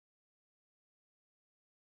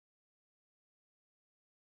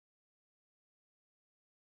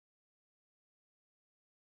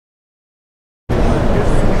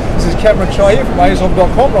Cameron Chai here from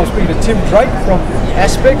ASOM.com. I'm speaking to Tim Drake from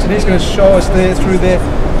Aspex, and he's going to show us there through their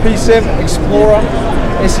PSEM eXplorer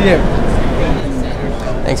SEM.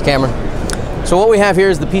 Thanks, Cameron. So what we have here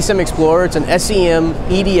is the PSEM eXplorer. It's an SEM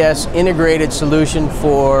EDS integrated solution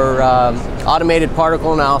for automated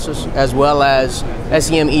particle analysis as well as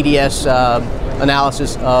SEM EDS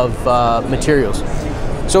analysis of materials.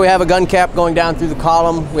 So we have a gun cap going down through the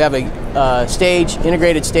column. We have a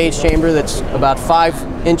integrated stage chamber that's about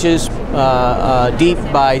 5 inches deep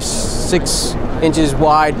by 6 inches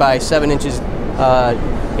wide by 7 inches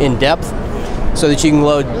in depth, so that you can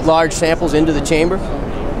load large samples into the chamber.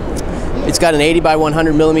 It's got an 80 by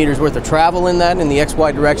 100 millimeters worth of travel in that in the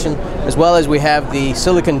XY direction, as well as we have the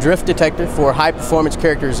silicon drift detector for high performance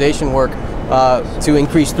characterization work to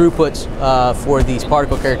increase throughputs for these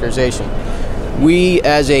particle characterization. We,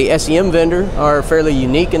 as a SEM vendor, are fairly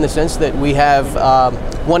unique in the sense that we have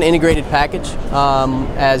one integrated package from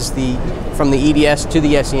the EDS to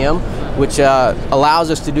the SEM, which allows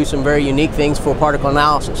us to do some very unique things for particle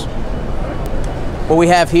analysis. What we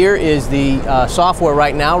have here is the software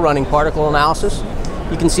right now running particle analysis.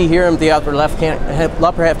 You can see here in the upper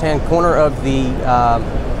left-hand corner of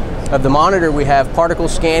the monitor, we have particle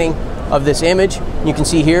scanning of this image. You can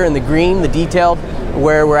see here in the green, the detailed,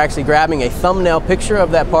 where we're actually grabbing a thumbnail picture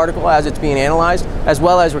of that particle as it's being analyzed, as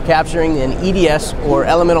well as we're capturing an EDS or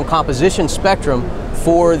elemental composition spectrum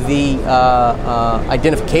for the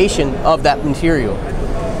identification of that material.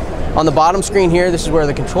 On the bottom screen here, this is where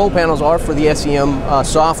the control panels are for the SEM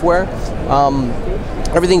software.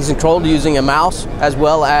 Everything's controlled using a mouse, as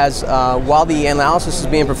well as while the analysis is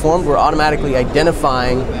being performed, we're automatically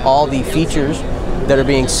identifying all the features that are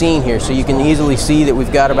being seen here. So you can easily see that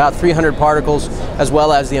we've got about 300 particles, as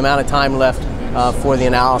well as the amount of time left for the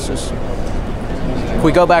analysis. If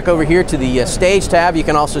we go back over here to the stage tab, you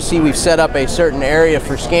can also see we've set up a certain area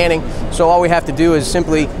for scanning. So all we have to do is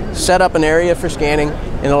simply set up an area for scanning,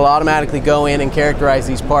 and it'll automatically go in and characterize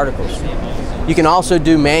these particles. You can also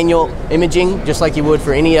do manual imaging, just like you would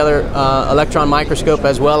for any other electron microscope,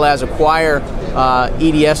 as well as acquire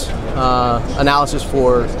EDS analysis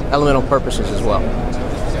for elemental purposes as well.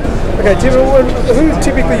 Okay, Tim, who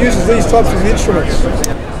typically uses these types of instruments?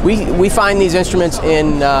 We find these instruments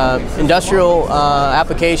in industrial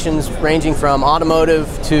applications ranging from automotive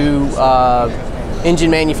to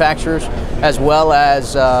engine manufacturers, as well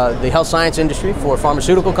as the health science industry for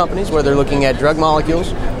pharmaceutical companies where they're looking at drug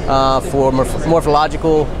molecules for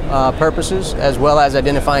morphological purposes, as well as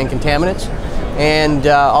identifying contaminants. And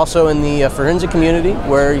also in the forensic community,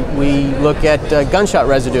 where we look at gunshot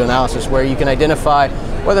residue analysis, where you can identify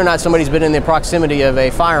whether or not somebody's been in the proximity of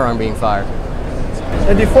a firearm being fired.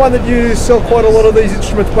 And do you find that you sell quite a lot of these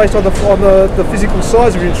instruments based on the physical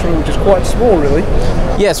size of your instrument, which is quite small, really?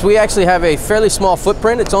 Yes, we actually have a fairly small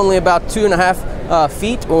footprint. It's only about 2.5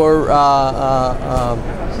 feet, or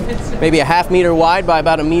maybe a ½ meter wide by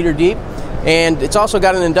about 1 meter deep. And it's also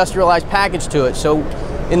got an industrialized package to it. So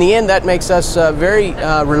in the end, that makes us very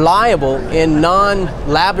reliable in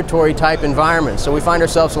non-laboratory type environments. So we find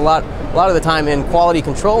ourselves a lot of the time in quality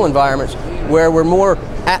control environments where we're more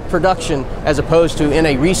at production as opposed to in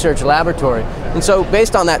a research laboratory. And so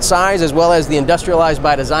based on that size, as well as the industrialized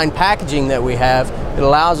by design packaging that we have, it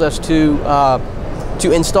allows us to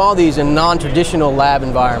install these in non-traditional lab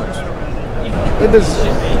environments. And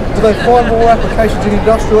do they find more applications in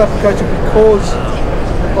industrial applications because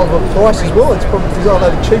of the price as well? It's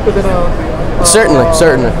probably cheaper than a certainly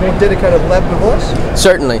more dedicated lab device.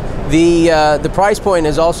 Certainly, the price point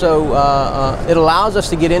is also it allows us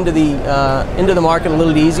to get into the market a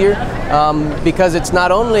little easier because it's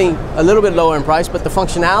not only a little bit lower in price, but the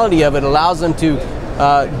functionality of it allows them to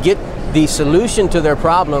get the solution to their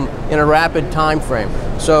problem in a rapid time frame.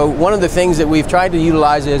 So one of the things that we've tried to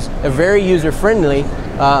utilize is a very user-friendly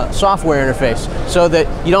software interface, so that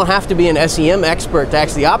you don't have to be an SEM expert to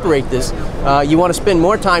actually operate this. You want to spend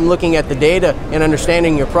more time looking at the data and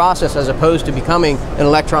understanding your process as opposed to becoming an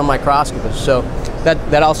electron microscopist. So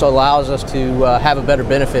that also allows us to have a better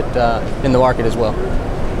benefit in the market as well.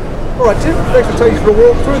 All right, Tim, thanks for taking us for a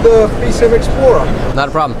walk through the PSEM eXplorer. Not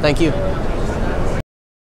a problem. Thank you.